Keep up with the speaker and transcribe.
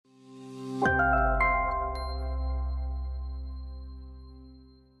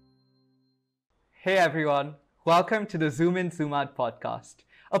Hey everyone, welcome to the Zoom In, Zoom Out podcast,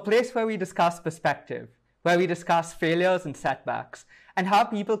 a place where we discuss perspective, where we discuss failures and setbacks, and how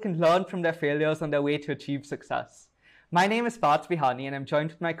people can learn from their failures on their way to achieve success. My name is Parth Bihani, and I'm joined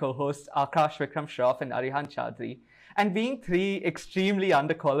with my co-hosts Akash Vikram Shroff and Arihan Chatterjee. And being three extremely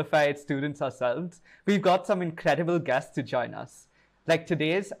underqualified students ourselves, we've got some incredible guests to join us, like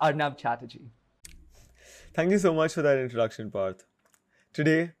today's Arnab Chatterjee. Thank you so much for that introduction, Parth.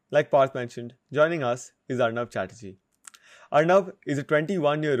 Today, like Parth mentioned, joining us is Arnab Chatterjee. Arnab is a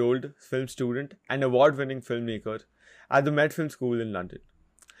 21-year-old film student and award-winning filmmaker at the Met Film School in London.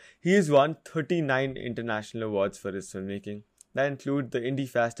 He has won 39 international awards for his filmmaking that include the Indie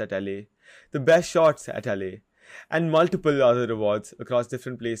Fest at LA, the Best Shots at LA, and multiple other awards across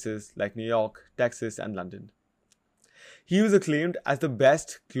different places like New York, Texas, and London. He was acclaimed as the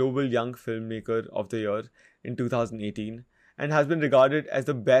Best Global Young Filmmaker of the Year in 2018 and has been regarded as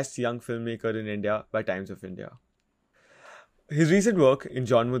the best young filmmaker in India by Times of India. His recent work in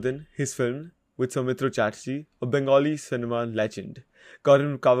Janmudin, his film with Soumitra Chatterjee, a Bengali cinema legend, got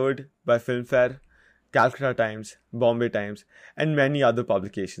him covered by Filmfare, Calcutta Times, Bombay Times, and many other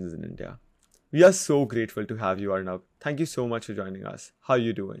publications in India. We are so grateful to have you, Arnab. Thank you so much for joining us. How are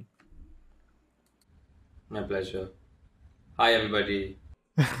you doing? My pleasure. Hi, everybody.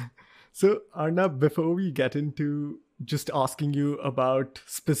 So, Arnab, before we get into just asking you about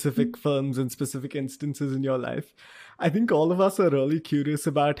specific films and specific instances in your life, I think all of us are really curious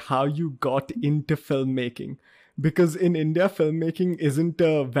about how you got into filmmaking. Because in India, filmmaking isn't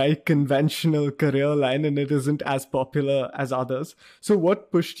a very conventional career line and it isn't as popular as others. So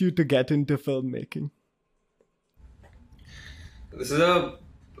what pushed you to get into filmmaking? This is a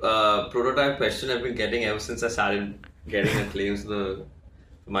prototype question I've been getting ever since I started getting acclaims for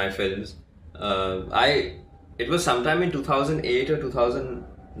my films. It was sometime in 2008 or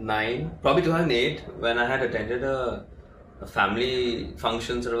 2009, probably 2008, when I had attended a family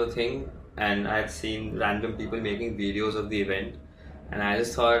function sort of a thing, and I had seen random people making videos of the event, and I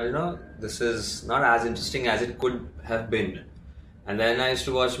just thought, this is not as interesting as it could have been. And then I used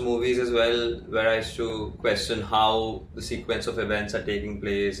to watch movies as well, where I used to question how the sequence of events are taking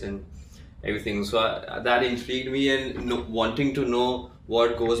place and everything. So that intrigued me, and wanting to know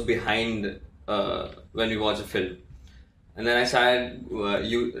what goes behind when we watch a film. And then I started,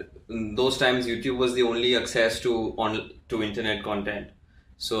 in those times YouTube was the only access to internet content.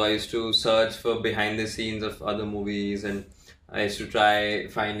 So I used to search for behind the scenes of other movies, and I used to try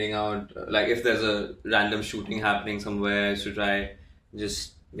finding out, like, if there's a random shooting happening somewhere, I used to try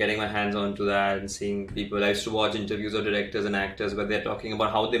just getting my hands onto that and seeing people. I used to watch interviews of directors and actors where they're talking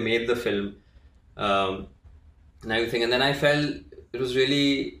about how they made the film and everything. And then I felt it was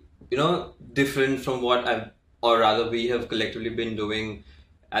really, different from what we have collectively been doing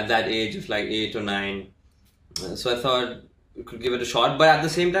at that age of like 8 or 9. So I thought we could give it a shot. But at the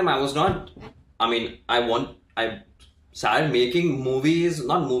same time, I started making movies,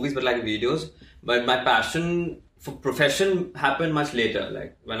 not movies, but like videos. But my passion for profession happened much later,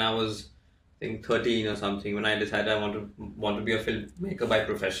 like when I was, I think, 13 or something, when I decided I want to be a filmmaker by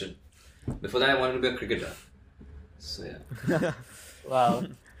profession. Before that, I wanted to be a cricketer. So yeah. Wow.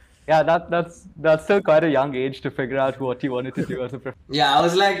 Yeah, that's still quite a young age to figure out what you wanted to do as a profession. Yeah, I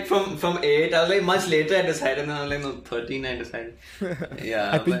was like from 8, I was like much later I decided, and I was like, no, 13 I decided.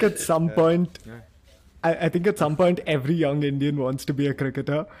 Yeah. I think at some point, I think at some point every young Indian wants to be a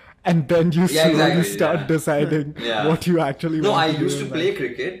cricketer, and then you slowly start deciding what you actually want to do. No, I used to play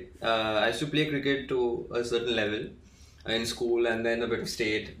cricket. I used to play cricket to a certain level in school, and then a bit of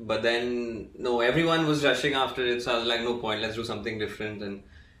state. But then, no, everyone was rushing after it, so I was like, no point, let's do something different. And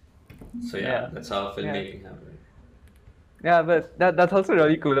so that's how filmmaking happened. Yeah, but that's also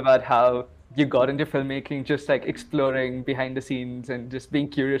really cool about how you got into filmmaking, just like exploring behind the scenes and just being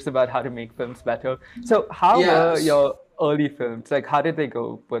curious about how to make films better. So how were your early films? Like, how did they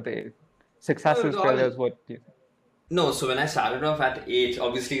go? Were they successes, failures? What do you think? No, so when I started off at 8,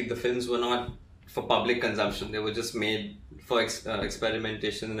 obviously the films were not for public consumption. They were just made for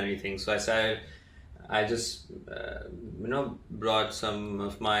experimentation and everything. So I just brought some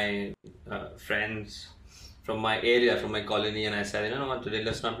of my friends from my area, from my colony, and I said, you know what, today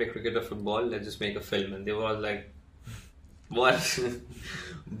let's not play cricket or football, let's just make a film. And they were all like, what?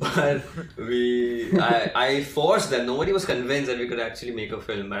 But I forced them. Nobody was convinced that we could actually make a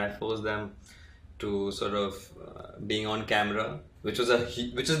film, but I forced them to sort of being on camera, which is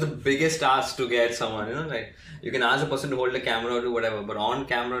the biggest task to get someone, like you can ask a person to hold a camera or do whatever, but on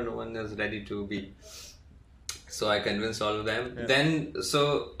camera no one is ready to be. So I convinced all of them. Yeah. Then,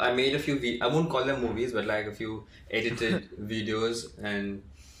 so I made a few, I won't call them movies, but like a few edited videos, and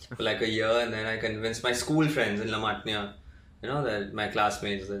for like a year, and then I convinced my school friends in La Matnia, that my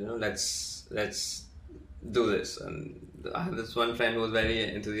classmates, that let's do this. And I have this one friend who was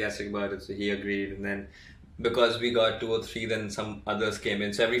very enthusiastic about it, so he agreed. And then because we got 2 or 3, then some others came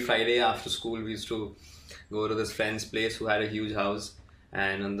in. So every Friday after school, we used to go to this friend's place who had a huge house.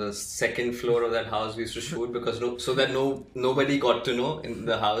 And on the second floor of that house, we used to shoot because so that nobody got to know in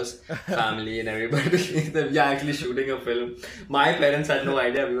the house, family and everybody, that we are actually shooting a film. My parents had no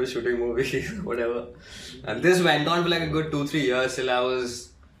idea we were shooting movies, whatever. And this went on for like a good 2-3 years till I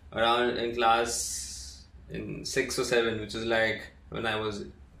was around in class in 6 or 7, which is like when I was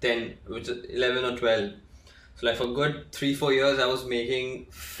 10, which is 11 or 12. So like for a good 3-4 years, I was making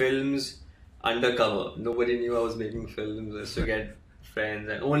films undercover. Nobody knew I was making films. I used to get friends,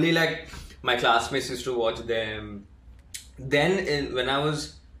 and only like my classmates used to watch them. Then when I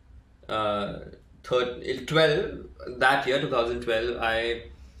was 12, that year 2012, I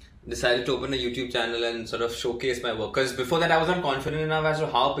decided to open a YouTube channel and sort of showcase my work, because before that I was not confident enough as to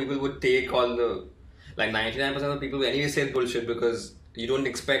how people would take all the, like 99% of people anyway say it's bullshit, because you don't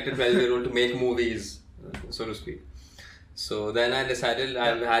expect a 12-year-old to make movies, so to speak. So then I decided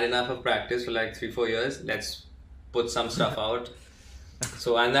I've had enough of practice for like 3-4 years, let's put some stuff out.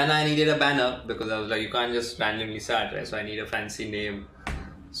 So, and then I needed a banner, because I was like, you can't just randomly start, right? So I need a fancy name.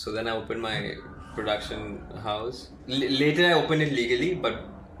 So then I opened my production house. Later I opened it legally, but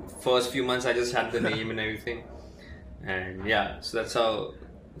first few months I just had the name and everything. And yeah, so that's how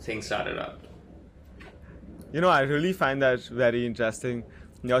things started out. I really find that very interesting.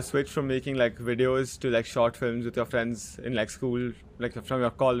 Your switch from making like videos to like short films with your friends in like school, like from your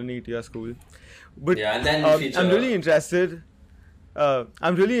colony to your school. But yeah, and then I'm really interested.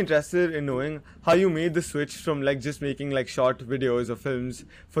 I'm really interested in knowing how you made the switch from like just making like short videos or films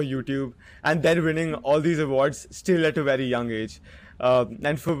for YouTube and then winning all these awards still at a very young age.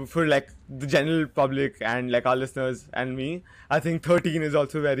 And for like the general public and like our listeners and me, I think 13 is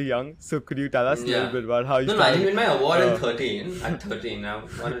also very young. So could you tell us a little bit about how you started? No, I didn't win my award at 13. At 13, I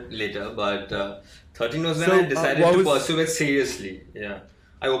won it later, but 13 was when I decided to pursue it seriously. Yeah,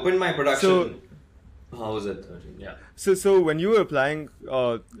 I opened my production. How was it 13? Yeah. So when you were applying,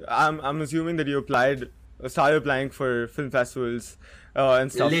 I'm assuming that you started applying for film festivals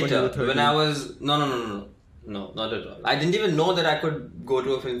and stuff. Later, when you were 13. when I was no, not at all. I didn't even know that I could go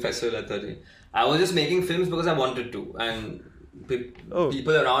to a film festival at 13. I was just making films because I wanted to, and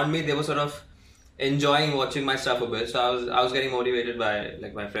people around me, they were sort of enjoying watching my stuff a bit. So I was getting motivated by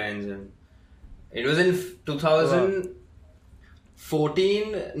like my friends, and it was in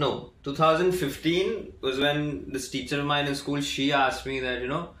 2015 was when this teacher of mine in school, she asked me that, we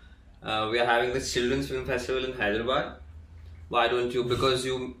are having this children's film festival in Hyderabad. Why don't you, because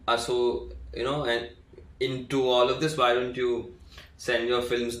you are so, and into all of this, why don't you send your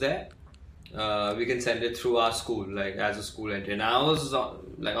films there? We can send it through our school, like as a school entry. And I was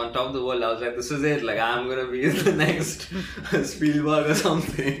like on top of the world. I was like, this is it. Like I'm gonna be the next Spielberg or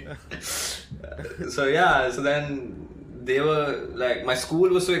something. So then they were like, my school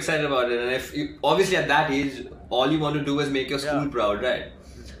was so excited about it. And if you, obviously at that age, all you want to do is make your school proud, right?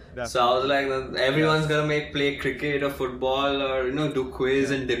 Definitely. So I was like, everyone's gonna play cricket or football or do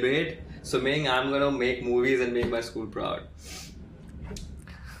quiz and debate. So I'm gonna make movies and make my school proud.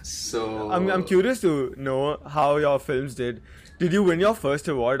 So I'm curious to know how your films did. Did you win your first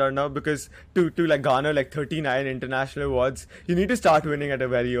award or not? Because to like garner like 39 international awards, you need to start winning at a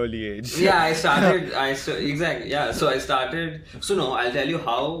very early age. Yeah, exactly. Yeah, so I started. So no, I'll tell you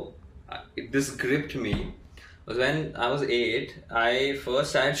how this gripped me. Was when I was 8. I first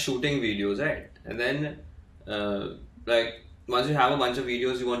started shooting videos, right? And then like once you have a bunch of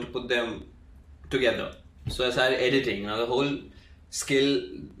videos, you want to put them together. So I started editing. Now the whole skill,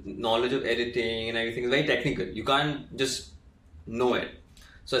 knowledge of editing and everything is very technical. You can't just know it.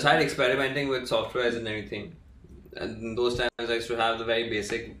 So I started experimenting with softwares and everything. And in those times I used to have the very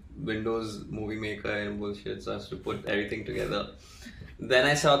basic Windows Movie Maker and bullshit. So I used to put everything together. Then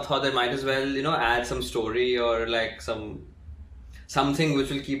I thought that might as well, add some story or like something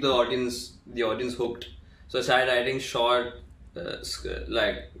which will keep the audience hooked. So I started writing short,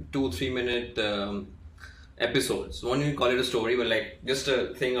 like 2-3 minute episodes. Won't even call it a story, but like just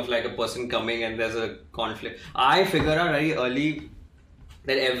a thing of like a person coming and there's a conflict. I figured out very early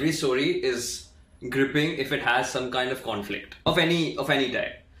that every story is gripping if it has some kind of conflict of any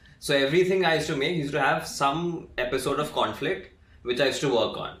type. So everything I used to make used to have some episode of conflict which I used to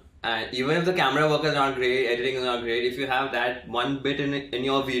work on. And even if the camera work is not great, editing is not great, if you have that one bit in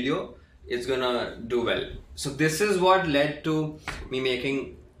your video, it's gonna do well. So this is what led to me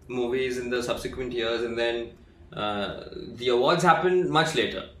making movies in the subsequent years, and then the awards happened much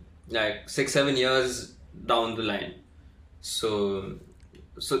later. like 6-7 years down the line. So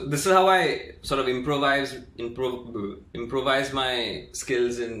this is how I sort of improvise my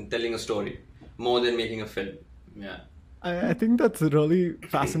skills in telling a story more than making a film. Yeah. I think that's really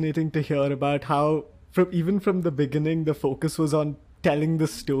fascinating to hear about how, even from the beginning, the focus was on telling the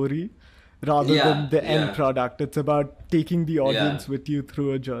story rather than the end product. It's about taking the audience with you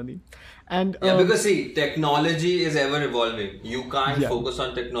through a journey. And because see, technology is ever evolving. You can't focus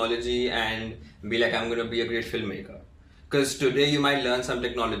on technology and be like, I'm going to be a great filmmaker. Because today you might learn some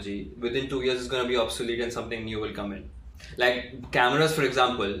technology. Within 2 years, it's going to be obsolete and something new will come in. Like cameras, for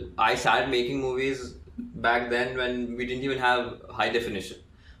example. I started making movies back then when we didn't even have high definition.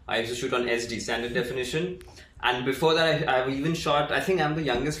 I used to shoot on SD, standard definition. And before that, I've even shot, I think I'm the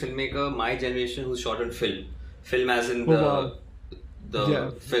youngest filmmaker, my generation, who's shot on film. Film as in the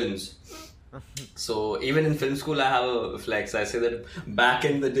films. So even in film school, I have a flex. I say that back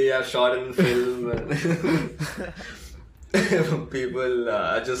in the day, I've shot in film. People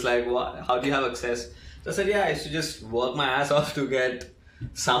are just like, what? How do you have access? So I said, I used to just work my ass off to get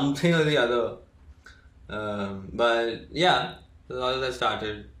something or the other. But yeah, that's all that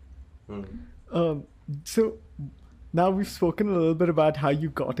started. So now we've spoken a little bit about how you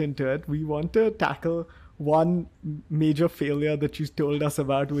got into it. We want to tackle one major failure that you told us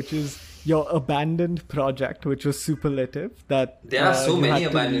about, which is your abandoned project, which was Superlative. That there are so many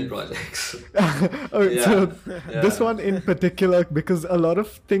abandoned projects. So this one in particular, because a lot of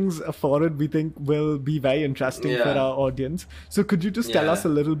things for it we think will be very interesting for our audience. So could you just tell us a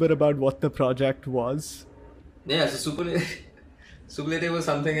little bit about what the project was? Yeah, so Superlative was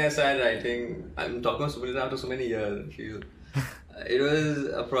something I started writing. I'm talking about Superlative after so many years. It was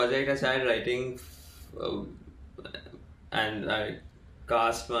a project I started writing, and I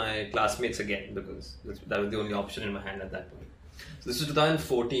cast my classmates again because that was the only option in my hand at that point. So this was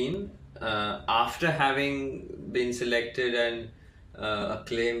 2014. After having been selected and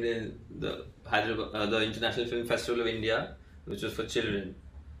acclaimed in the International Film Festival of India, which was for children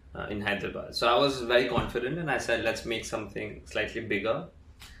in Hyderabad. So I was very confident, and I said, let's make something slightly bigger.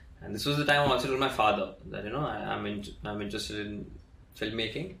 And this was the time I also told my father that I'm interested in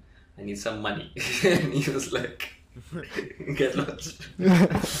filmmaking. I need some money. And he was like, get lost.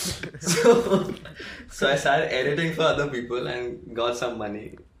 So I started editing for other people and got some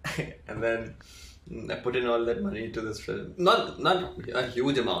money. And then I put in all that money into this film. Not a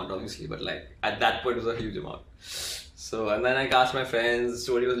huge amount, obviously, but like at that point it was a huge amount. So, and then I cast my friends. The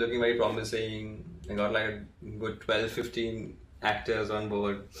story was looking very promising. I got like a good 12-15 actors on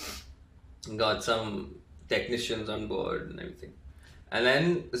board. Got some technicians on board and everything. And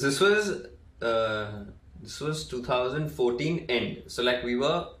then this was 2014 end. So like we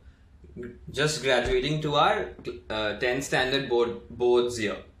were just graduating to our 10th standard boards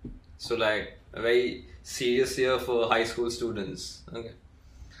year. So like a very serious year for high school students. Okay.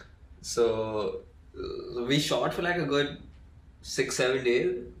 So we shot for like a good 6-7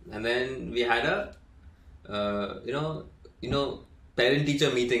 days, and then we had a parent teacher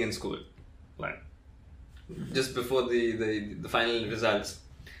meeting in school, like just before the final results.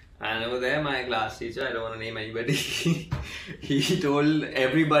 And over there, my class teacher, I don't want to name anybody, he told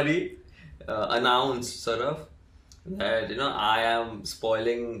everybody, announced sort of that I am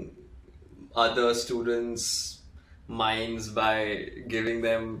spoiling other students' minds by giving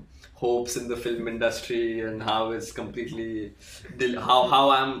them hopes in the film industry, and how it's completely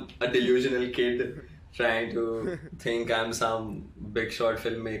how I'm a delusional kid trying to think I'm some big shot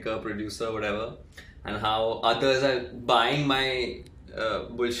filmmaker, producer, whatever, and how others are buying my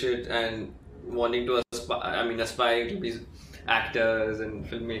bullshit and wanting to aspire to be actors and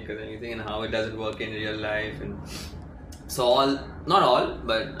filmmakers and everything, and how it doesn't work in real life. And so not all,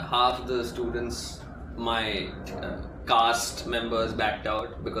 but half the students, my cast members, backed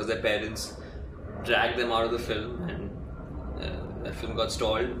out because their parents dragged them out of the film, and the film got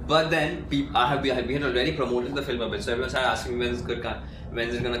stalled. But then we had already promoted the film a bit, so everyone started asking me when is it going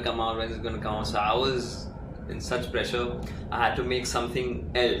to come out. So I was in such pressure. I had to make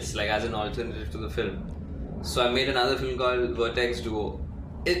something else, like as an alternative to the film. So I made another film called Vertex Duo.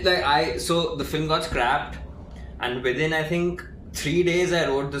 So the film got scrapped, and within I think 3 days I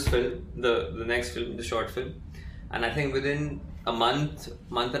wrote this film, the next film, the short film, and I think within a month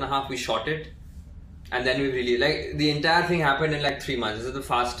and a half we shot it, and then we really the entire thing happened in like 3 months. This is the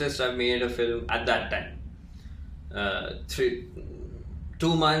fastest I've made a film at that time.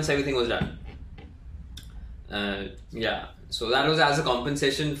 2 months everything was done. So that was as a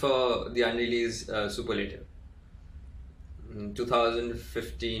compensation for the unreleased Superlative.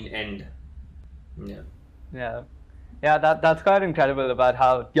 2015 end. Yeah. Yeah, that's quite incredible about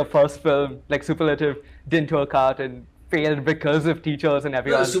how your first film, like Superlative, didn't work out and failed because of teachers and No,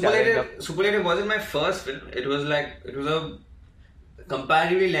 everyone telling up. Superlative wasn't my first film. It was a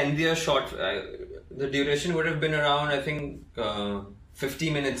comparatively lengthier short. The duration would have been around, I think, 50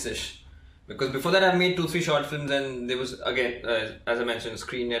 minutes ish. Because before that, I've made 2-3 short films, and there was again, as I mentioned,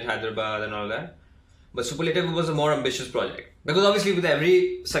 Screen at Hyderabad and all that. But Superlative was a more ambitious project because obviously with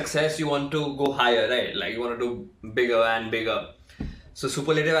every success you want to go higher, right? Like you want to do bigger and bigger. So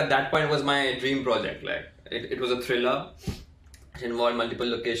Superlative at that point was my dream project. Like it was a thriller. It involved multiple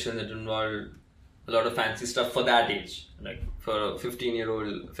locations. It involved a lot of fancy stuff for that age, like for a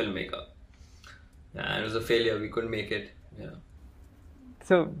 15-year-old filmmaker. Yeah, it was a failure. We couldn't make it. Yeah.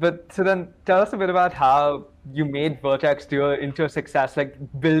 So then tell us a bit about how you made Vertex Duo into a success, like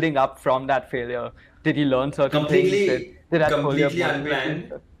building up from that failure. Did you learn certain things? Did that hold your Completely motivation?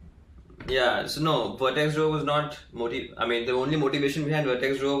 unplanned. Yeah, so no, Vertex Row was not I mean, the only motivation behind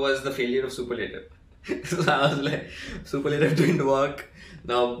Vertex Row was the failure of Superlative. So I was like, Superlative didn't work.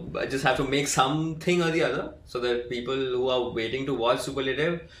 Now I just have to make something or the other so that people who are waiting to watch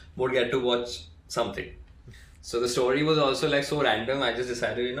Superlative would get to watch something. So the story was also like so random. I just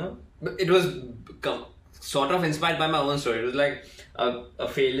decided, but it was sort of inspired by my own story. It was like a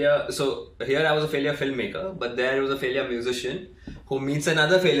failure. So here I was a failure filmmaker, but there was a failure musician who meets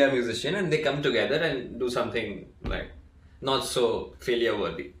another failure musician, and they come together and do something like not so failure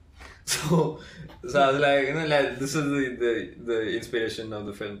worthy. So I was like, like, this is the inspiration of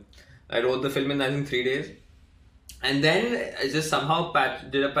the film. I wrote the film in I think 3 days, and then I just somehow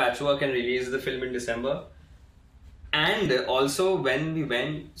did a patchwork and released the film in December. And also when we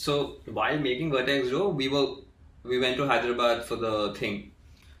went, so while making Vertex Row, we went to Hyderabad for the thing,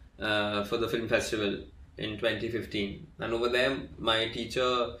 for the film festival in 2015. And over there, my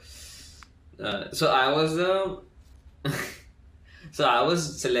teacher, so I was so I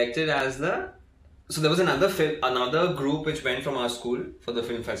was selected as so there was another group which went from our school for the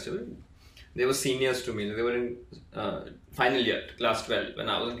film festival. They were seniors to me. They were in final year, class 12, when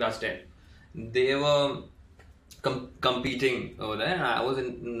I was in class 10. They were competing over there, and I was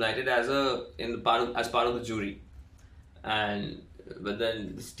invited as part of the jury. But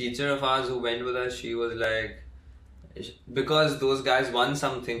then this teacher of ours who went with us, she was like, because those guys won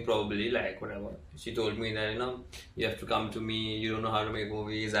something probably, like whatever. She told me that you have to come to me. You don't know how to make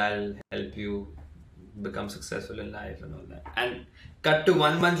movies. I'll help you become successful in life and all that. And cut to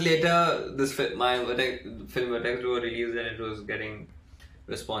 1 month later, my film Vertex was released, and it was getting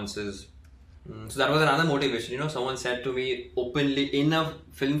responses. So that was another motivation. Someone said to me openly in a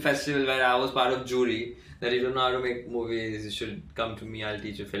film festival where I was part of jury that you don't know how to make movies, you should come to me, I'll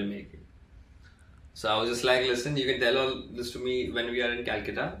teach you filmmaking. So I was just like, listen, you can tell all this to me when we are in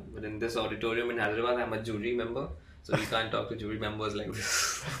Calcutta, but in this auditorium in Hyderabad, I'm a jury member. So we can't talk to jury members like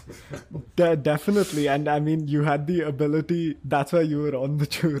this. Definitely. And I mean, you had the ability, that's why you were on the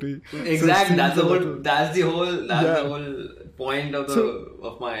jury. Exactly. So that's the whole point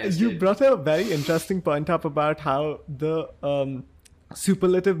of my estate. You brought a very interesting point up about how the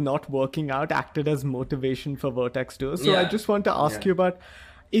superlative not working out acted as motivation for Vertex Duo. So I just want to ask you about,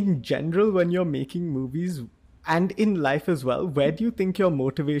 in general, when you're making movies and in life as well, where do you think your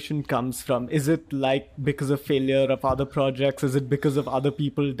motivation comes from? Is it like because of failure of other projects? Is it because of other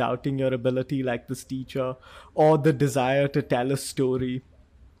people doubting your ability, like this teacher, or the desire to tell a story?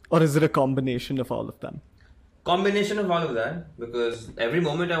 Or is it a combination of all of them? Combination of all of that, because every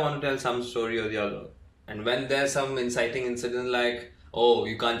moment I want to tell some story or the other. And when there's some inciting incident like, oh,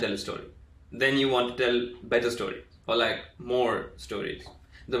 you can't tell a story, then you want to tell better stories or like more stories.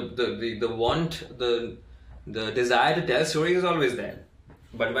 The desire to tell stories is always there.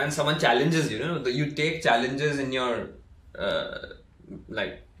 But when someone challenges you, you take challenges in your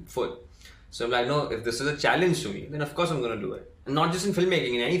foot. So I'm like, no, if this is a challenge to me, then of course I'm going to do it. And not just in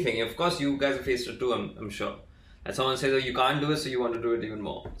filmmaking, in anything. Of course, you guys have faced it too, I'm sure. And someone says, oh, you can't do it, so you want to do it even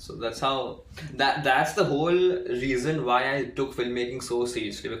more. So that's how, that's the whole reason why I took filmmaking so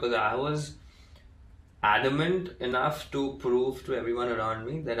seriously, because I was adamant enough to prove to everyone around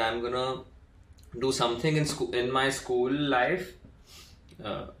me that I'm going to do something in my school life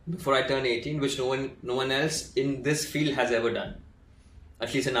before I turn 18, which no one else in this field has ever done,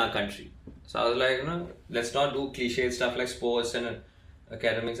 at least in our country. So I was like, let's not do cliched stuff like sports and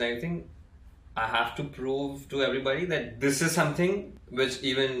academics and anything. I have to prove to everybody that this is something which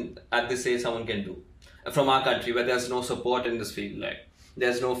even at this age someone can do. From our country, where there's no support in this field, like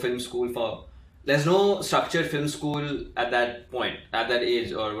there's no film school there's no structured film school at that point, at that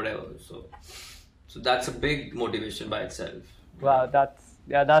age or whatever. So that's a big motivation by itself. Wow, that's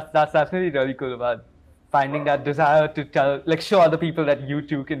definitely really cool about finding that desire to show other people that you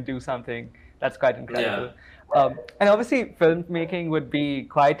too can do something. That's quite incredible. And obviously, filmmaking would be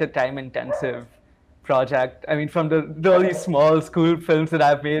quite a time-intensive project. I mean, from the really small school films that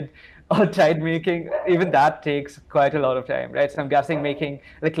I've made or tried making, even that takes quite a lot of time, right? So I'm guessing making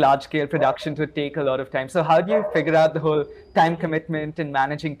like large-scale productions would take a lot of time. So how do you figure out the whole time commitment and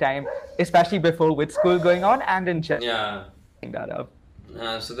managing time, especially before with school going on and in general? Yeah. That up.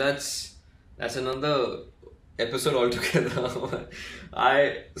 So that's another episode altogether.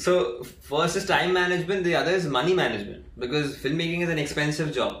 So first is time management, the other is money management, because filmmaking is an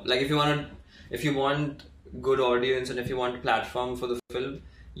expensive job. Like if you want good audience and if you want a platform for the film,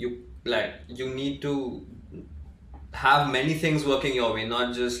 you need to have many things working your way,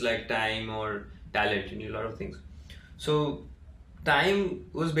 not just like time or talent. You need a lot of things. So time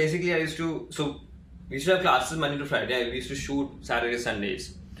was basically we used to have classes Monday to Friday. We used to shoot Saturdays,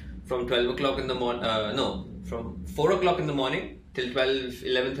 Sundays from 12 o'clock in the morning, from 4 o'clock in the morning till 12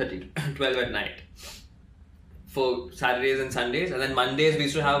 at night for Saturdays and Sundays. And then Mondays we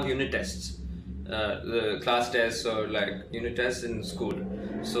used to have unit tests, the class tests or like unit tests in school.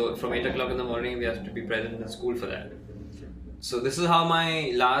 So from 8 o'clock in the morning we have to be present in school for that. So this is how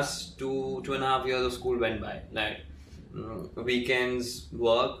my last 2.5 years of school went by. Like weekends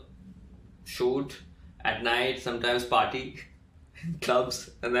work, shoot, at night sometimes party, clubs,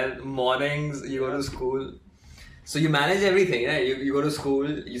 and then mornings you go to school. So you manage everything, yeah? You go to school,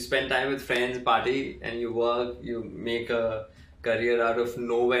 you spend time with friends, party, and you work, you make a career out of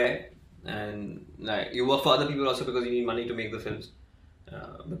nowhere, and like you work for other people also because you need money to make the films.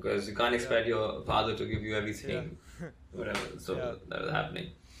 Because you can't expect your father to give you everything, whatever. So that was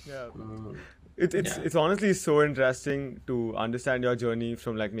happening. It's honestly so interesting to understand your journey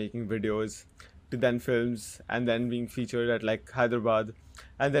from like making videos to then films and then being featured at like Hyderabad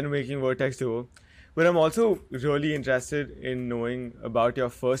and then making Vertex Duo. But I'm also really interested in knowing about your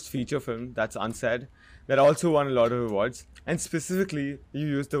first feature film, that's Unsaid, that also won a lot of awards. And specifically, you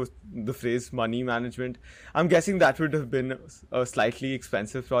used the phrase money management. I'm guessing that would have been a slightly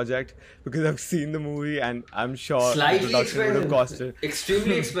expensive project because I've seen the movie and I'm sure the production would have costed.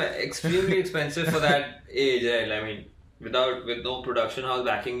 Extremely expensive for that age. Right? I mean, with no production house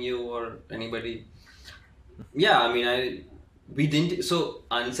backing you or anybody. Yeah, I mean, we didn't. So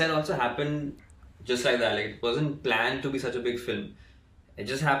Unsaid also happened just like that. Like it wasn't planned to be such a big film. It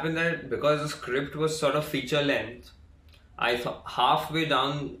just happened that because the script was sort of feature length, I thought halfway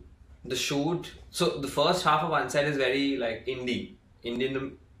down the shoot. So the first half of Unsaid is very like indie,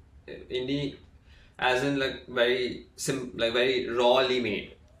 as in like very very rawly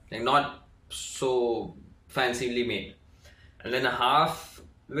made, like not so fancily made. And then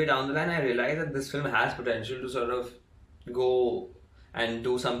halfway down the line, I realized that this film has potential to sort of go and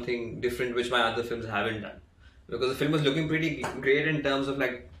do something different, which my other films haven't done. Because the film was looking pretty great in terms of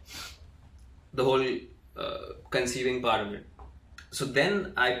like the whole conceiving part of it. So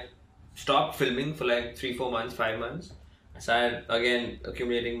then I stopped filming for like 3-4 months, 5 months. I started again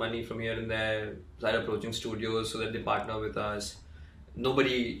accumulating money from here and there, started approaching studios so that they partner with us.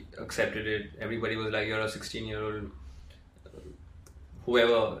 Nobody accepted it. Everybody was like, you're a 16-year-old,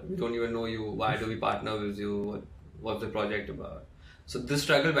 whoever, we don't even know you, why do we partner with you, what's the project about? So this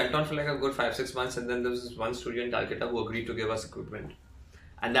struggle went on for like a good 5-6 months, and then there was this one studio in Calcutta who agreed to give us equipment.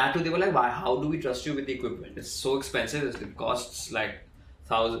 And that too, they were like, why, how do we trust you with the equipment? It's so expensive, it costs like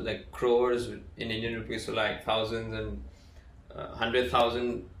crores in Indian rupees, so like thousands and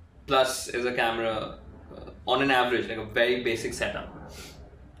 100,000 plus is a camera on an average, like a very basic setup.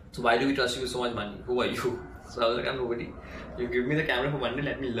 So why do we trust you with so much money? Who are you? So I was like, I'm nobody. You give me the camera for 1 day,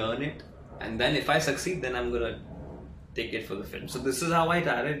 let me learn it, and then if I succeed, then I'm gonna take it for the film. So this is how I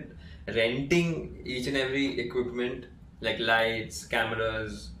started renting each and every equipment, like lights,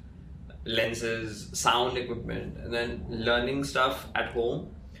 cameras, lenses, sound equipment, and then learning stuff at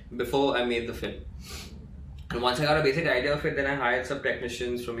home before I made the film. And once I got a basic idea of it, then I hired some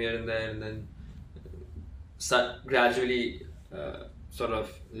technicians from here and there, and then gradually sort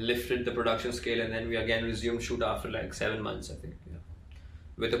of lifted the production scale, and then we again resumed shoot after like 7 months, I think,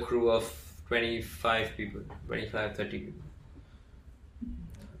 with a crew of 25 people, 30 people.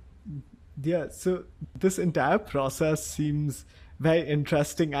 Yeah, so this entire process seems very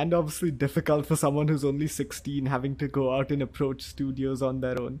interesting and obviously difficult for someone who's only 16, having to go out and approach studios on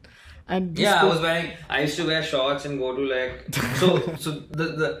their own. And I used to wear shorts and go to like so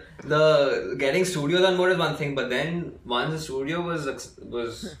the getting studios on board is one thing, but then once the studio was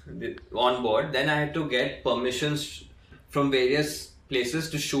on board, then I had to get permissions from various places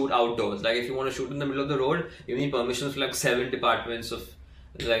to shoot outdoors. Like if you want to shoot in the middle of the road, you need permissions for like 7 departments of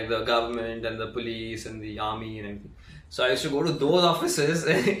like the government and the police and the army and everything. So I used to go to those offices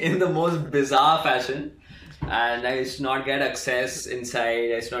in the most bizarre fashion, and I used to not get access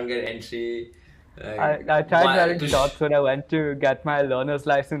inside. I used to not get entry. I tried wearing shorts when I went to get my learner's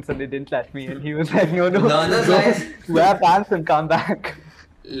license and they didn't let me. And he was like, no, Learner's license? Wear pants and come back.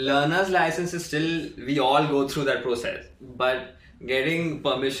 Learner's license is still, we all go through that process. But getting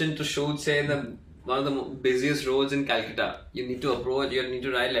permission to shoot, say, in one of the busiest roads in Calcutta, you need to approach, you need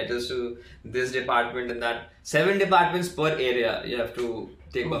to write letters to this department and that. 7 departments per area you have to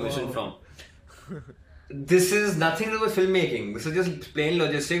take permission from. This is nothing to do with filmmaking. This is just plain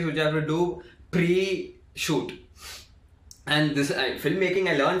logistics which I have to do pre-shoot. And this filmmaking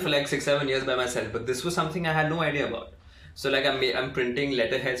I learned for like 6-7 years by myself, but this was something I had no idea about. So like I'm printing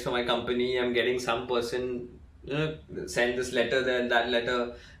letterheads for my company. I'm getting some person send this letter, then that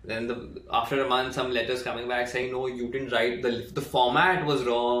letter, then after a month some letters coming back saying no, you didn't write, the format was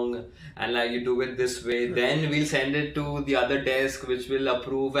wrong and like you do it this way. Then we'll send it to the other desk which will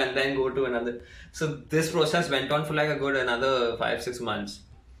approve and then go to another. So this process went on for like a good another 5-6 months.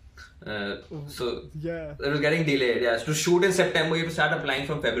 So yeah, it was getting delayed. Yeah, so to shoot in September you have to start applying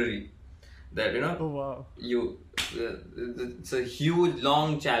from February. That oh wow, it's a huge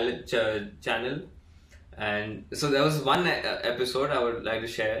long channel. And so there was one episode I would like to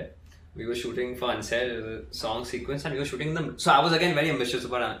share. We were shooting for Unsaid, a song sequence, and we were shooting them. So I was again very ambitious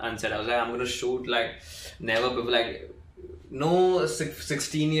about Unsaid. I was like, I'm going to shoot like never before. Like no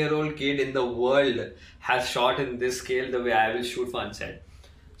 16-year-old kid in the world has shot in this scale the way I will shoot for Unsaid.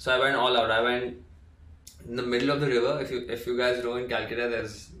 So I went all out. I went in the middle of the river. If you guys know in Calcutta,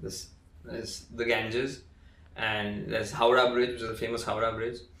 there's the Ganges, and there's Howrah Bridge, which is a famous Howrah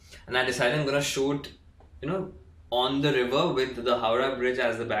Bridge. And I decided I'm going to shoot on the river with the Howrah Bridge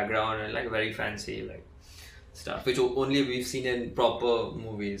as the background and like very fancy like stuff, which only we've seen in proper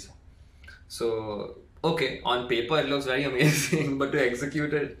movies. So, okay, on paper it looks very amazing, but to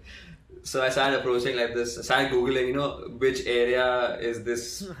execute it, so I started approaching like this, I started Googling, which area is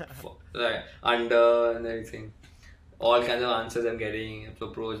this like under and everything. All kinds of answers I'm getting, to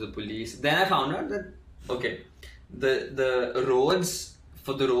approach the police. Then I found out that, okay, the roads,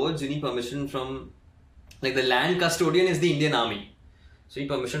 for the roads you need permission from, like the land custodian is the Indian Army. So you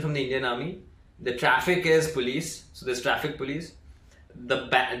need permission from the Indian Army. The traffic is police. So there's traffic police. The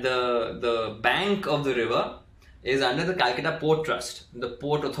bank of the river is under the Calcutta Port Trust. The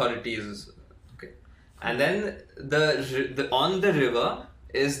port authorities. Okay. And then on the river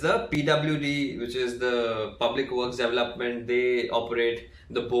is the PWD, which is the Public Works Development. They operate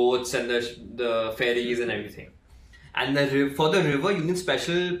the boats and the ferries and everything. And for the river, you need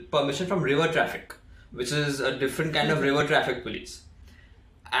special permission from river traffic, which is a different kind of river traffic police.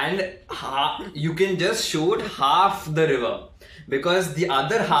 And you can just shoot half the river because the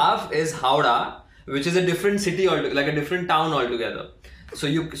other half is Howrah, which is a different city like a different town altogether.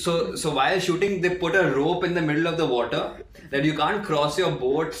 So while shooting, they put a rope in the middle of the water that you can't cross your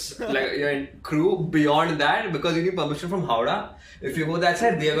boats, like your crew, beyond that because you need permission from Howrah. If you go that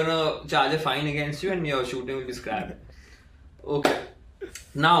side, they are gonna charge a fine against you and your shooting will be scrapped. Okay.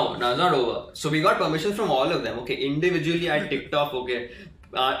 Now it's not over. So we got permission from all of them. Okay, individually I ticked off. Okay,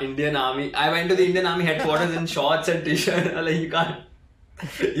 Indian Army. I went to the Indian Army headquarters in shorts and t-shirt. Like you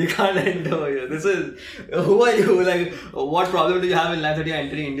can't enter here. This is, who are you? Like, what problem do you have in life that you're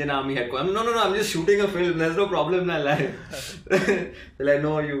entering Indian Army headquarters? No, I'm just shooting a film. There's no problem in my life. They're like,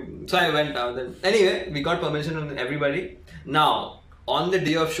 no, you. So I went out. Then anyway, we got permission from everybody. Now on the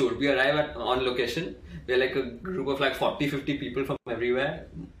day of shoot, we arrive on location. We're like a group of like 40-50 people from everywhere.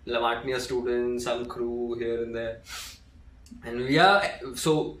 Lamatnia students, some crew here and there. And we are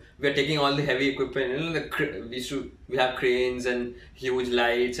taking all the heavy equipment. We have cranes and huge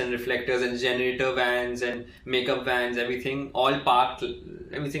lights and reflectors and generator vans and makeup vans, everything all parked,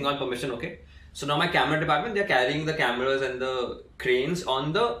 everything on permission. Okay. So now my camera department, they're carrying the cameras and the cranes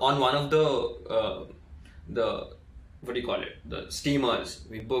on one of the what do you call it? The steamers.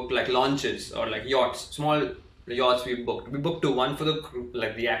 We booked like launches or like yachts, small yachts we booked. We booked 2, one for the crew,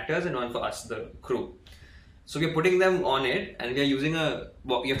 like the actors, and one for us, the crew. So we're putting them on it and we're using you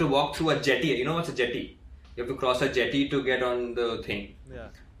have to walk through a jetty. You know what's a jetty? You have to cross a jetty to get on the thing. Yeah.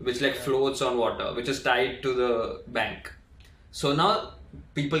 Which floats on water, which is tied to the bank. So now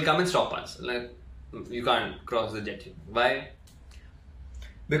people come and stop us. Like, you can't cross the jetty. Why?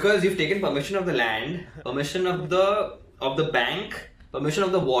 Because you've taken permission of the land, permission of the bank, permission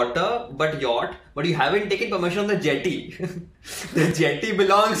of the water, but you haven't taken permission of the jetty. The jetty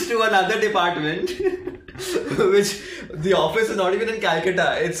belongs to another department, which the office is not even in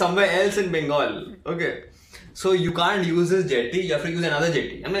Calcutta, it's somewhere else in Bengal. Okay. so you can't use this jetty, you have to use another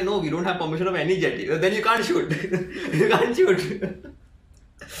jetty. I'm like, no, we don't have permission of any jetty. Then you can't shoot. You can't shoot.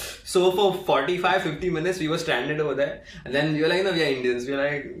 So for 45-50 minutes we were stranded over there, and then we were like, no, we are Indians. We were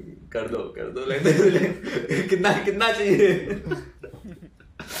like, kar do, like, kitna chahiye?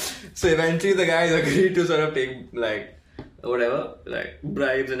 So eventually the guys agreed to sort of take like whatever, like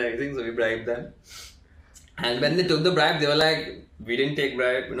bribes and everything. So we bribed them, and when they took the bribe, they were like, we didn't take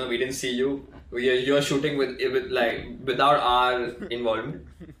bribe, we didn't see you. You're shooting with like without our involvement.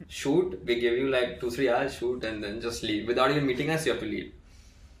 Shoot, we give you like 2-3 hours, shoot, and then just leave without even meeting us. You have to leave.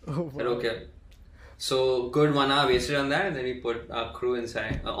 Oh, wow. Said, okay. So good 1 hour wasted on that, and then we put our crew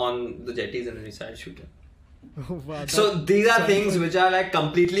inside on the jetties, and then we started shooting. Oh, wow, So these are things which are like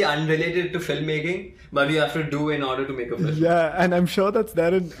completely unrelated to filmmaking, but you have to do in order to make a film. Yeah, and I'm sure that's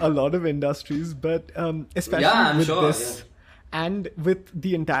there in a lot of industries, but especially I'm with sure, this and with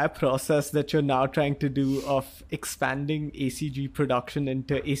the entire process that you're now trying to do of expanding ACG production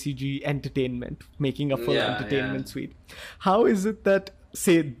into ACG entertainment, making a full entertainment suite. How is it that,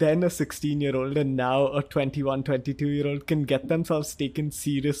 say, then a 16-year-old and now a 21, 22-year-old can get themselves taken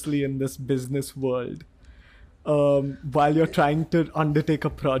seriously in this business world while you're trying to undertake a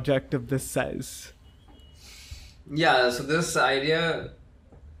project of this size? Yeah, so this idea,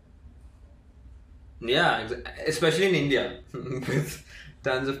 especially in India, with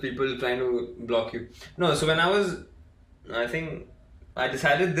tons of people trying to block you. No, so when I think I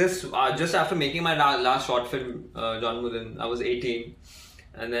decided this just after making my last short film, John Mudin. I was 18,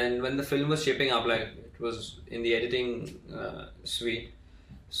 and then when the film was shaping up, like it was in the editing suite.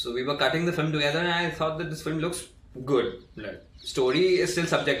 So we were cutting the film together, and I thought that this film looks good. Like, story is still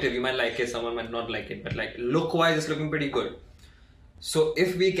subjective. You might like it, someone might not like it, but like look-wise, it's looking pretty good. So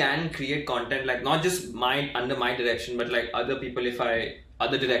if we can create content, like not just under my direction, but like other people,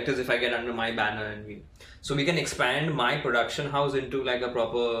 other directors, if I get under my banner, and so we can expand my production house into like a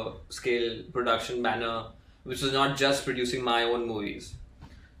proper scale production banner, which is not just producing my own movies.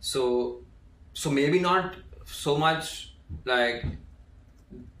 So maybe not so much like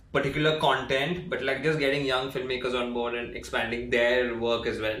particular content, but like just getting young filmmakers on board and expanding their work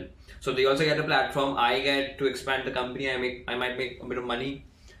as well. So they also get a platform. I get to expand the company. I might make a bit of money,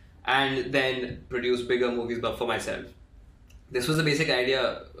 and then produce bigger movies, but for myself. This was the basic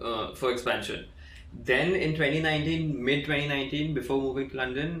idea for expansion. Then in 2019, mid 2019, before moving to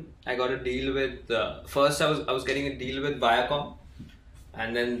London, I got a deal with. First, I was getting a deal with Viacom,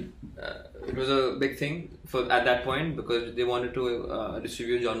 and then it was a big thing at that point because they wanted to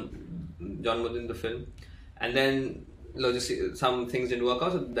distribute John Mudin the film, and then some things didn't work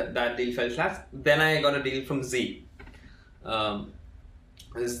out, so that deal fell flat. Then I got a deal from Z.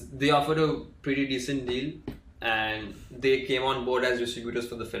 They offered a pretty decent deal, and they came on board as distributors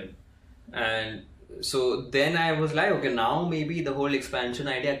for the film. And so then I was like, okay, now maybe the whole expansion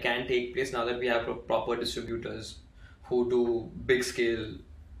idea can take place now that we have proper distributors who do big scale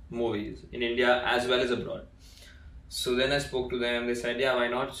movies in India as well as abroad. So then I spoke to them, they said, yeah, why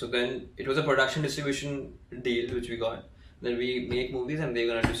not? So then it was a production distribution deal which we got. Then we make movies and they're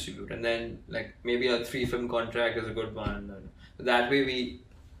gonna distribute. And then like maybe a 3-film contract is a good one. And that way we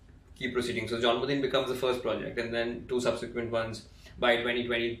keep proceeding. So John Mudin becomes the first project, and then 2 subsequent ones by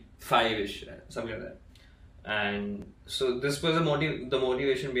 2025-ish, something like that. And so this was the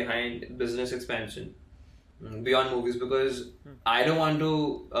motivation behind business expansion beyond movies, because I don't want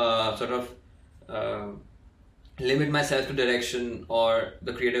to sort of limit myself to direction or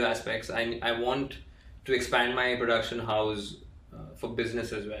the creative aspects. I want to expand my production house for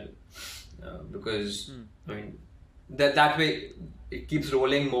business as well, because I mean that way it keeps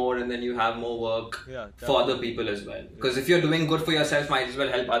rolling more, and then you have more work for other people as well. Because if you're doing good for yourself, might as well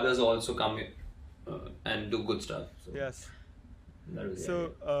help others also come and do good stuff. So, yes.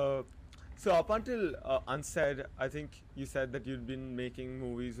 So so up until Unsaid, I think you said that you'd been making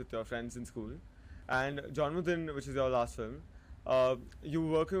movies with your friends in school, and John Mudin, which is your last film, you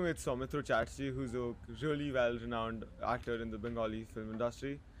were working with Chatterjee, who's a really well-renowned actor in the Bengali film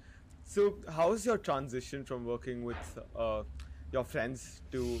industry. So how's your transition from working with your friends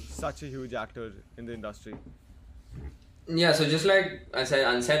to such a huge actor in the industry? Yeah, so just like I said,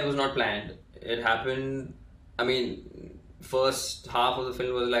 Unsaid was not planned. It happened, I mean, first half of the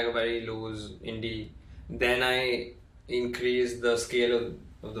film was like a very loose indie. Then I increased the scale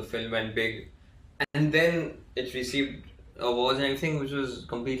of the film, went big. And then it received awards and everything, which was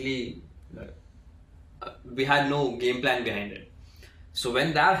completely, we had no game plan behind it. So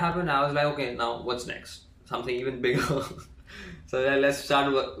when that happened, I was like, okay, now what's next? Something even bigger. So then let's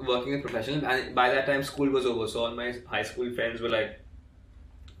start working with professionals. And by that time, school was over. So all my high school friends were like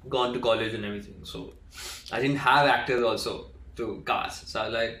gone to college and everything. So I didn't have actors also to cast. So I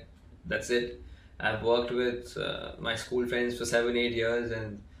was like, that's it. I've worked with my school friends for 7-8 years,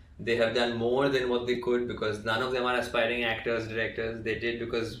 and they have done more than what they could, because none of them are aspiring actors, directors. They did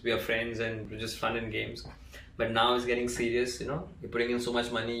because we are friends and we're just fun and games. But now it's getting serious, you're putting in so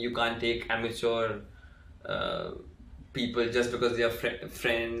much money. You can't take amateur people just because they are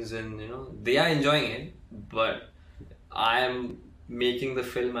friends, and they are enjoying it. But I am making the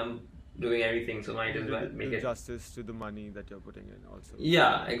film, I'm doing everything, so might as well make it justice to the money that you're putting in also.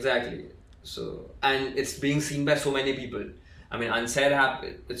 Yeah, exactly. So, and it's being seen by so many people. I mean, Unsaid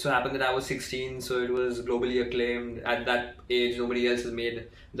happened. It so happened that I was 16, so it was globally acclaimed. At that age, nobody else has made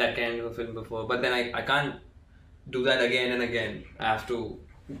that kind of a film before. But then I can't do that again and again. I have to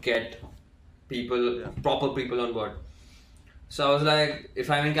get people, proper people on board. So I was like, if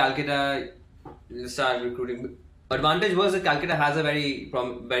I'm in Calcutta, start recruiting. Advantage was that Calcutta has a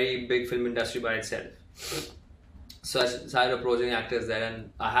very big film industry by itself. So I started approaching actors there,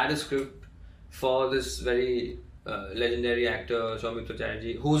 and I had a script for this very legendary actor,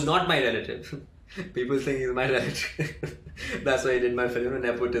 Chatterjee, who's not my relative. People think he's my relative. That's why I did my film,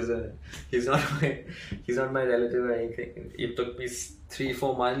 nepotism. He's not my relative or anything. It took me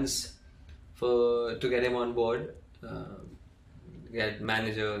 3-4 months to get him on board, get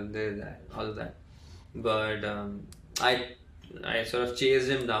manager, this, that, all of that. But I sort of chased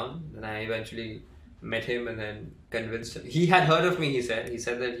him down, and I eventually met him and then convinced him. He had heard of me, he said. He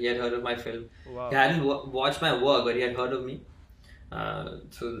said that he had heard of my film. Wow. He hadn't watched my work, but he had heard of me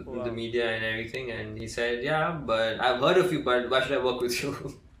through the media and everything. And he said, yeah, but I've heard of you, but why should I work with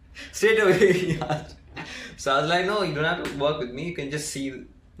you? Straight away he asked. So I was like, no, you don't have to work with me. You can just see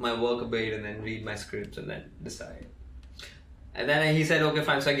my work a bit and then read my scripts and then decide. And then he said, okay,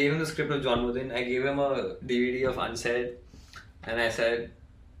 fine. So I gave him the script of John Wooden. I gave him a DVD of Unsaid. And I said,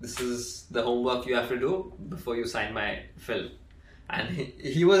 this is the homework you have to do before you sign my film. And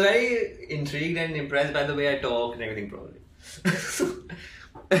he was very intrigued and impressed by the way I talk and everything, probably.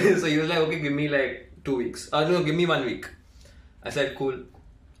 So he was like, okay, give me like 2 weeks. No, give me 1 week. I said, cool.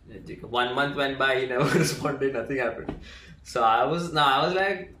 1 month went by, he never responded, nothing happened. So I was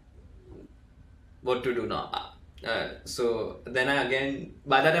like, what to do now? So then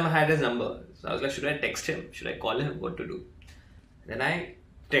by that time I had his number. So I was like, should I text him? Should I call him? What to do? Then I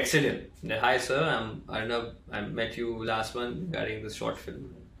texted him. Hi sir, I'm Arnab. I met you last month regarding this short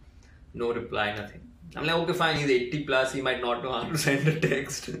film. No reply, nothing. I'm like, okay, fine. He's 80 plus. He might not know how to send a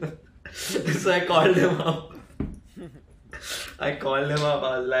text. So I called him up. I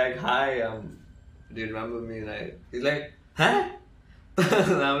was like, hi, do you remember me? Like, he's like, huh?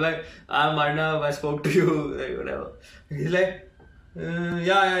 I'm like, I'm Arnab, I spoke to you, like, whatever. He's like,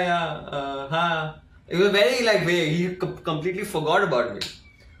 yeah, huh. It was very like vague. He completely forgot about me.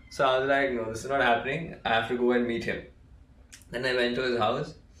 So I was like, no, this is not happening. I have to go and meet him. Then I went to his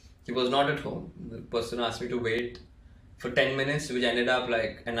house. He was not at home. The person asked me to wait for 10 minutes, which ended up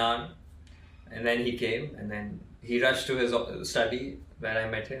like an hour. And then he came, and then he rushed to his study where I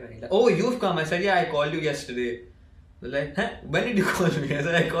met him. And he's like, oh, you've come. I said, yeah, I called you yesterday. They're like, huh? When did you call me? I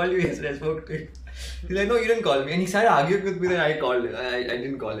said, I called you yesterday. I spoke to you. He's like, no, you didn't call me. And he started arguing with me that I called him. I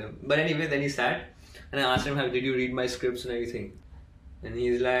didn't call him. But anyway, then he sat, and I asked him, did you read my scripts and everything? And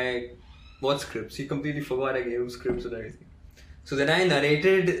he's like, what scripts? He completely forgot I gave him scripts and everything. So then I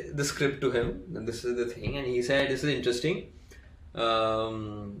narrated the script to him, and this is the thing, and he said, this is interesting.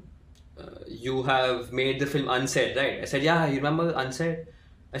 You have made the film Unsaid, right? I said, yeah, you remember Unsaid?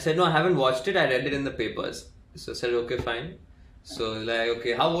 I said, no, I haven't watched it. I read it in the papers. So I said, okay, fine. So like,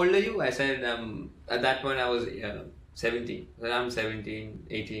 okay, how old are you? I said, at that point I was 17. I said, I'm 17,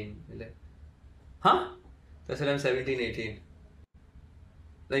 18. Like, huh? So I said, I'm 17, 18.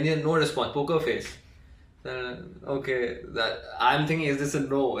 Then he had no response, poker face. Okay, I'm thinking, is this a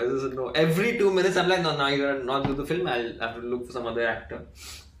no? Is this a no? Every 2 minutes, I'm like, no, you gotta not do the film. I'll have to look for some other actor.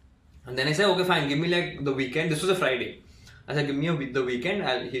 And then I said, okay, fine, give me like the weekend. This was a Friday. I said, give me the weekend.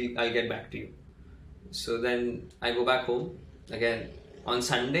 I'll get back to you. So then I go back home again. On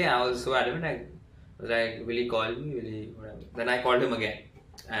Sunday, I was so adamant. I was like, will he call me? Will he whatever? Then I called him again,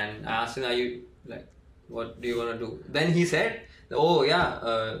 and I asked him, are you like, what do you want to do? Then he said, oh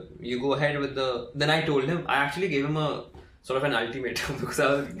yeah, you go ahead with the. Then I told him, I actually gave him a sort of an ultimatum because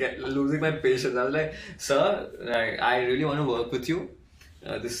I was losing my patience. I was like, sir, like, I really want to work with you.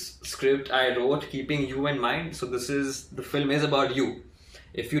 This script I wrote keeping you in mind. So the film is about you.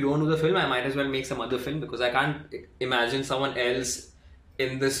 If you don't do the film, I might as well make some other film because I can't imagine someone else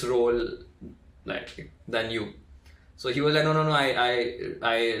in this role than you. So he was like, no,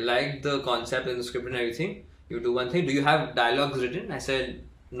 I like the concept and the script and everything. You do one thing. Do you have dialogues written? I said,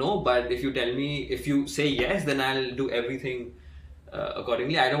 no, but if you say yes, then I'll do everything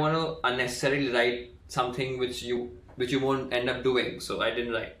accordingly. I don't want to unnecessarily write something which you won't end up doing. So I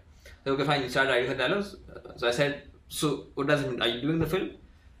didn't write. So, okay, fine. You start writing the dialogues. So I said, so what does it mean? Are you doing the film?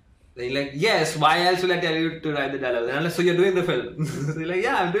 Then he's like, yes. Why else will I tell you to write the dialogue? And I'm like, so you're doing the film? So he's like,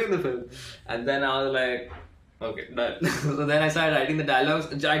 yeah, I'm doing the film. And then I was like, okay, done. So then I started writing the dialogues.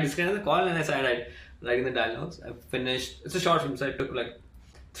 I disconnected the call and I started writing the dialogues. I finished. It's a short film, so it took like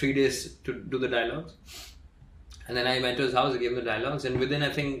 3 days to do the dialogues. And then I went to his house, I gave him the dialogues, and within I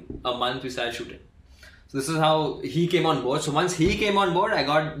think a month we started shooting. So this is how he came on board. So once he came on board, I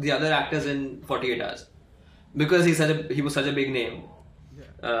got the other actors in 48 hours. Because he was such a big name.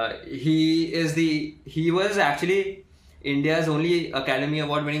 He was actually India's only Academy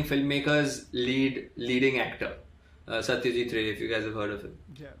Award winning filmmaker's leading actor. Satyajit Ray, if you guys have heard of him.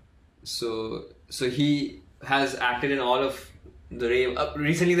 Yeah. So he has acted in all of the Ray.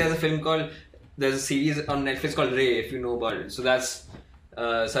 Recently there's a series on Netflix called Ray, if you know about it. So that's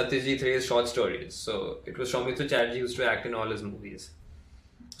Satyajit Ray's short stories. So it was Chatterjee who used to act in all his movies.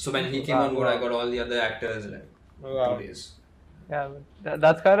 So when he came on board, I got all the other actors like 2 days. Yeah,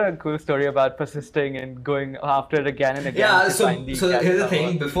 that's kind of a cool story about persisting and going after it again and again. Yeah, to so finally here's get the thing.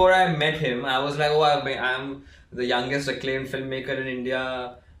 someone. Before I met him, I was like, oh, I'm the youngest acclaimed filmmaker in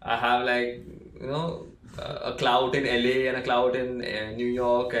India. I have like, a clout in LA and a clout in New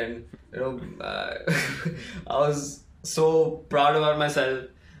York, and I was so proud about myself.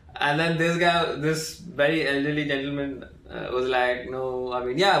 And then this very elderly gentleman was like, no, I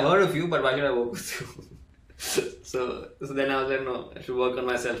mean, yeah, I've heard of you, but why should I work with you? So then I was like, no, I should work on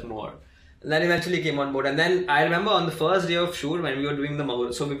myself more. And then eventually came on board. And then I remember on the first day of shoot when we were doing the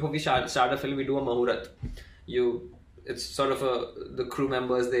Mahurat. So before we start a film, we do a Mahurat. It's sort of the crew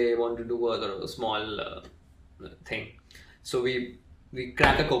members, they want to do a small thing. So we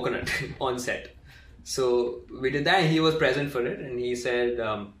crack a coconut on set. So we did that and he was present for it. And he said,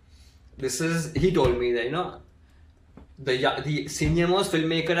 he told me that, the senior most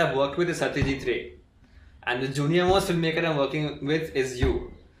filmmaker I've worked with is Satyajit Ray. And the junior most filmmaker I'm working with is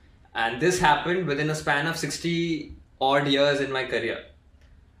you. And this happened within a span of 60 odd years in my career.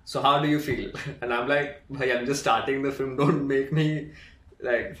 So how do you feel? And I'm like, I'm just starting the film. Don't make me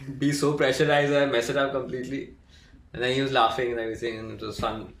like be so pressurized that I mess it up completely. And then he was laughing and everything, and it was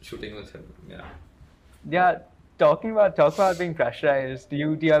fun shooting with him. Yeah. Yeah, talk about being pressurized. Do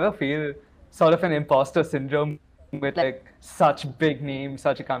you ever feel sort of an imposter syndrome with like such big names,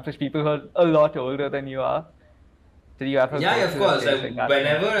 such accomplished people who are a lot older than you are? Did you ever? Yeah, of course. Like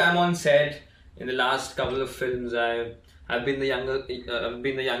Whenever I'm on set, in the last couple of films, I've been the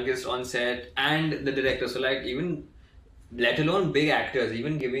youngest on set and the director. So like even, let alone big actors,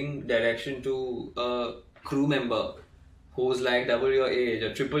 even giving direction to a crew member who's like double your age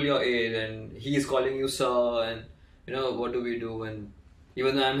or triple your age, and he's calling you sir, and what do we do? And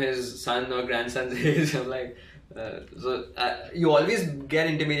even though I'm his son or grandson's age, I'm like, you always get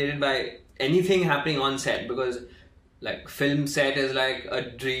intimidated by anything happening on set, because like film set is like a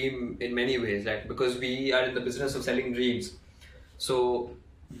dream in many ways, like because we are in the business of selling dreams. So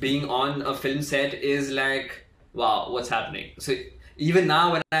being on a film set is like, wow, what's happening? So even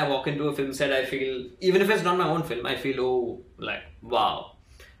now when I walk into a film set, I feel, even if it's not my own film, I feel, oh, like, wow,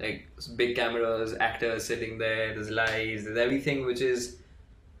 like big cameras, actors sitting there, there's lights, there's everything which is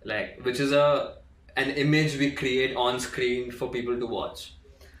an image we create on screen for people to watch.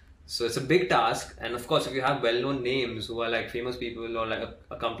 So it's a big task, and of course if you have well-known names who are like famous people or like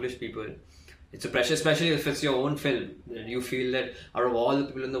accomplished people, it's a pressure, especially if it's your own film. You feel that out of all the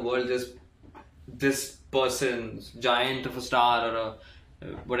people in the world, there's this person, giant of a star or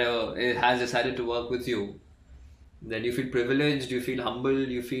whatever, it has decided to work with you. Then you feel privileged, you feel humble,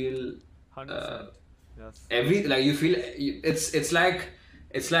 you feel Yes. you feel it's like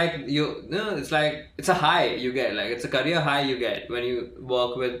it's a high you get, like it's a career high you get when you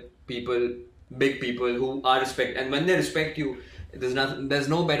work with big people who are respect, and when they respect you, there's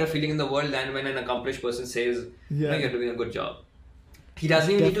no better feeling in the world than when an accomplished person says, you're doing a good job. He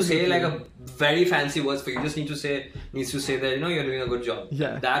doesn't even need to say like a very fancy words for you. He just needs to say that you're doing a good job.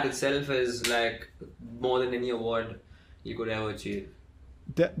 Yeah. That itself is like more than any award you could ever achieve.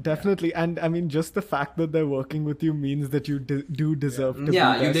 Definitely, and I mean, just the fact that they're working with you means that you do deserve to.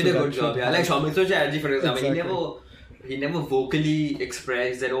 Yeah, be you there, did so a good that job. should Yeah, like help. Chatterjee, for example, Exactly. he never vocally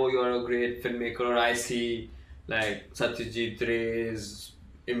expressed that, oh, you're a great filmmaker, or I see like Satyajit Ray's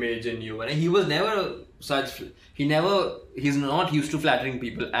image in you. And he was never such. He's not used to flattering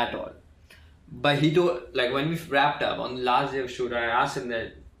people at all. But he told, like when we wrapped up on the last day of shoot, I asked him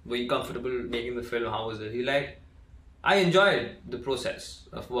that, were you comfortable making the film? How was it? He like, I enjoyed the process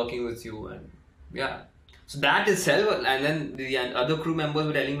of working with you, and yeah. So that itself, and then the other crew members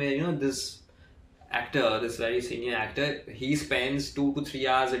were telling me, this actor, this very senior actor, he spends 2 to 3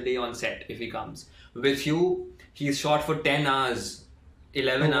 hours a day on set if he comes. With you, he's shot for 10 hours,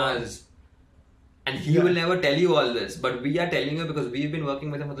 11 hours. And he will never tell you all this. But we are telling you because we've been working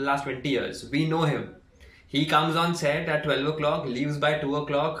with him for the last 20 years. We know him. He comes on set at 12 o'clock, leaves by 2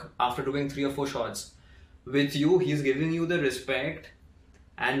 o'clock after doing 3 or 4 shots. With you, he's giving you the respect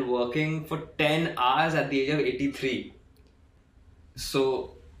and working for 10 hours at the age of 83.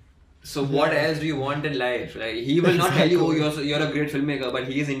 So what else do you want in life? Like, he will not tell you, oh, you're a great filmmaker, but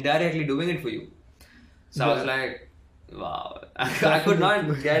he is indirectly doing it for you. So I was like, wow, I could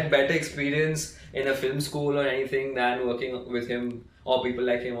not get better experience in a film school or anything than working with him or people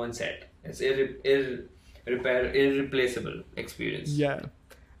like him on set. It's irreplaceable experience. Yeah,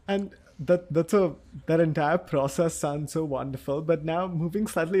 and that entire process sounds so wonderful. But now moving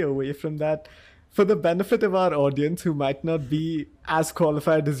slightly away from that, for the benefit of our audience who might not be as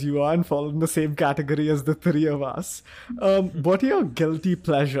qualified as you are and fall in the same category as the three of us, what are your guilty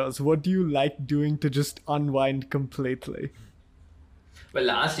pleasures? What do you like doing to just unwind completely? Well,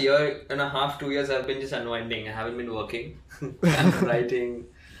 last year and a half, 2 years, I've been just unwinding. I haven't been working. I'm writing.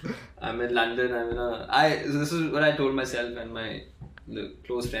 I'm in London. This is what I told myself and the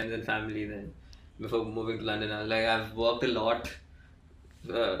close friends and family then before moving to London. I was like, I've worked a lot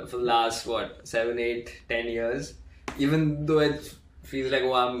for the last 7, 8, 10 years. Even though it feels like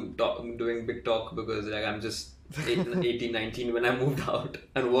I'm doing big talk because like I'm just 18, 19 when I moved out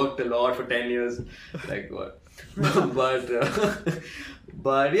and worked a lot for 10 years. Like what?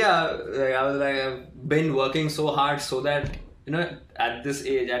 But yeah, like I was like, I've been working so hard so that at this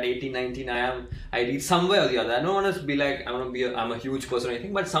age, at 18, 19, I reach somewhere or the other. I don't want to be like I'm a huge person or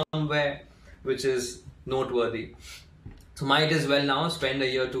anything, but somewhere which is noteworthy. So might as well now spend a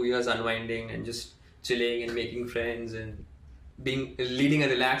year, 2 years unwinding and just chilling and making friends and leading a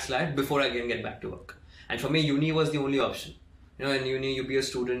relaxed life before I can get back to work. And for me, uni was the only option. In uni, you be a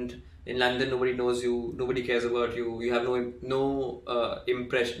student. In London, nobody knows you, nobody cares about you. You have no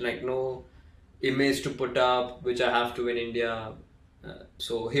impression, like no image to put up, which I have to in India.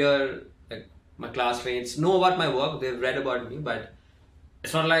 So here, like my classmates know about my work. They've read about me, but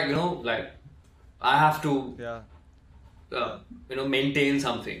it's not like like I have to maintain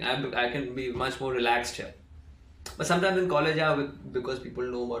something. I can be much more relaxed here. But sometimes in college, because people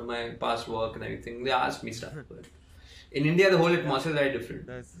know about my past work and everything, they ask me stuff. But in India, the whole atmosphere is very different.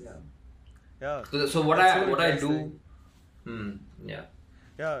 Yeah. So what I do, yeah.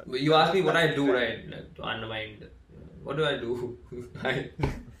 You asked me what I do, right? Like, to unwind. What do I do?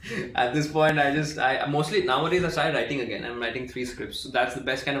 At this point, I mostly nowadays I started writing again. I'm writing 3 scripts. So that's the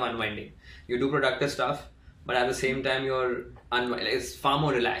best kind of unwinding. You do productive stuff, but at the same time it's far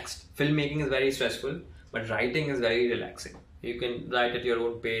more relaxed. Filmmaking is very stressful, but writing is very relaxing. You can write at your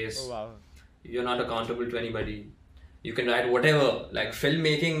own pace. Oh, wow. You're not accountable to anybody. You can write whatever. Like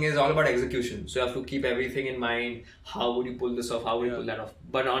filmmaking is all about execution. So you have to keep everything in mind. How would you pull this off? How would you pull that off?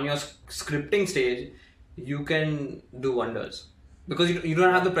 But on your scripting stage, you can do wonders. Because you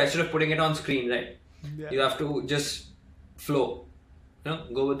don't have the pressure of putting it on screen, right? Yeah. You have to just flow.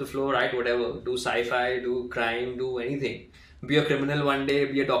 Go with the flow, write whatever. Do sci-fi, do crime, do anything. Be a criminal one day,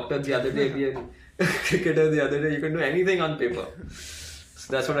 be a doctor the other day, be a cricketer the other day. You can do anything on paper.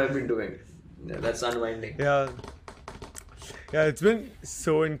 So that's what I've been doing. Yeah, that's unwinding. Yeah, it's been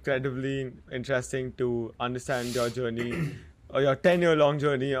so incredibly interesting to understand your journey, or your 10-year-long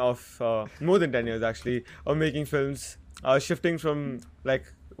journey of, more than 10 years actually, of making films, shifting from like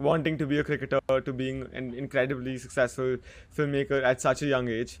wanting to be a cricketer to being an incredibly successful filmmaker at such a young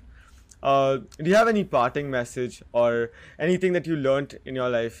age. Do you have any parting message or anything that you learned in your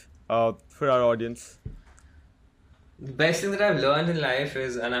life for our audience? The best thing that I've learned in life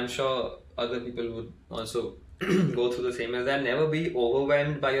is, and I'm sure other people would also go through the same, is that never be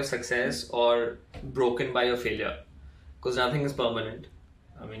overwhelmed by your success or broken by your failure, because nothing is permanent.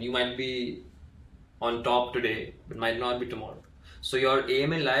 I mean, you might be on top today, but might not be tomorrow. So your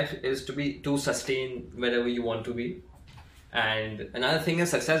aim in life is to sustain wherever you want to be. And another thing is,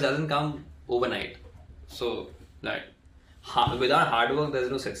 success doesn't come overnight. So like without hard work,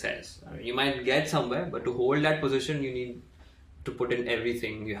 there's no success. I mean, you might get somewhere, but to hold that position, you need to put in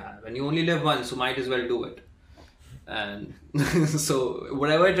everything you have, and you only live once, so might as well do it. And so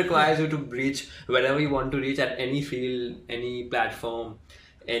whatever it requires you to reach wherever you want to reach, at any field, any platform,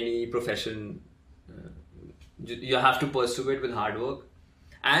 any profession, you have to pursue it with hard work.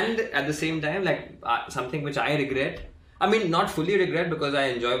 And at the same time, something which I regret, I mean not fully regret because I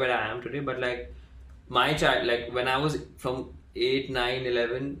enjoy where I am today, but like my child, like when I was from 8, 9,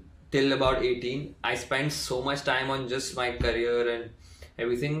 11 till about 18, I spent so much time on just my career and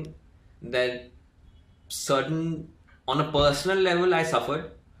everything that on a personal level, I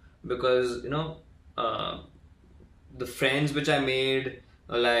suffered because, the friends which I made,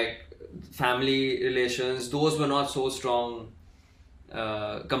 like family relations, those were not so strong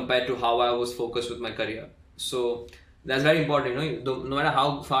compared to how I was focused with my career. So that's very important. No matter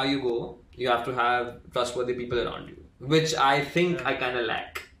how far you go, you have to have trustworthy people around you, which I think I kind of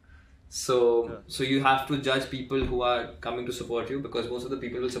lack. So you have to judge people who are coming to support you, because most of the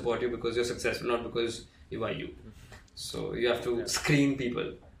people will support you because you're successful, not because you are you. So you have to screen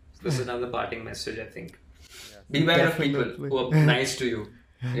people. So this is another parting message, I think. Beware of people who are nice to you.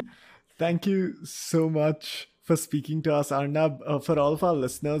 Thank you so much for speaking to us, Arnab. For all of our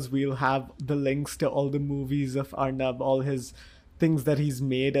listeners, we'll have the links to all the movies of Arnab, all his things that he's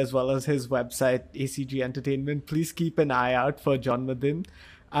made, as well as his website, ACG Entertainment. Please keep an eye out for Janmadin.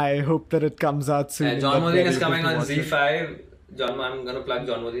 I hope that it comes out soon. Janmadin is coming on Z5. I'm going to plug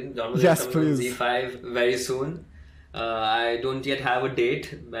Janmadin. Janmadin is coming on Z5 very soon. I don't yet have a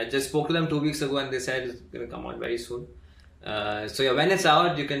date. I just spoke to them 2 weeks ago and they said it's going to come out very soon. So yeah, when it's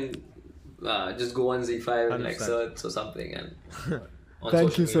out, you can just go on Z5 and like search or something. And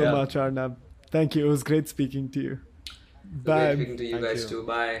Thank you so much, Arnab. Thank you. It was great speaking to you. Bye. Great speaking to you guys too.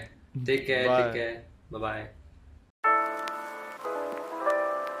 Bye. Take care. Take care. Bye-bye.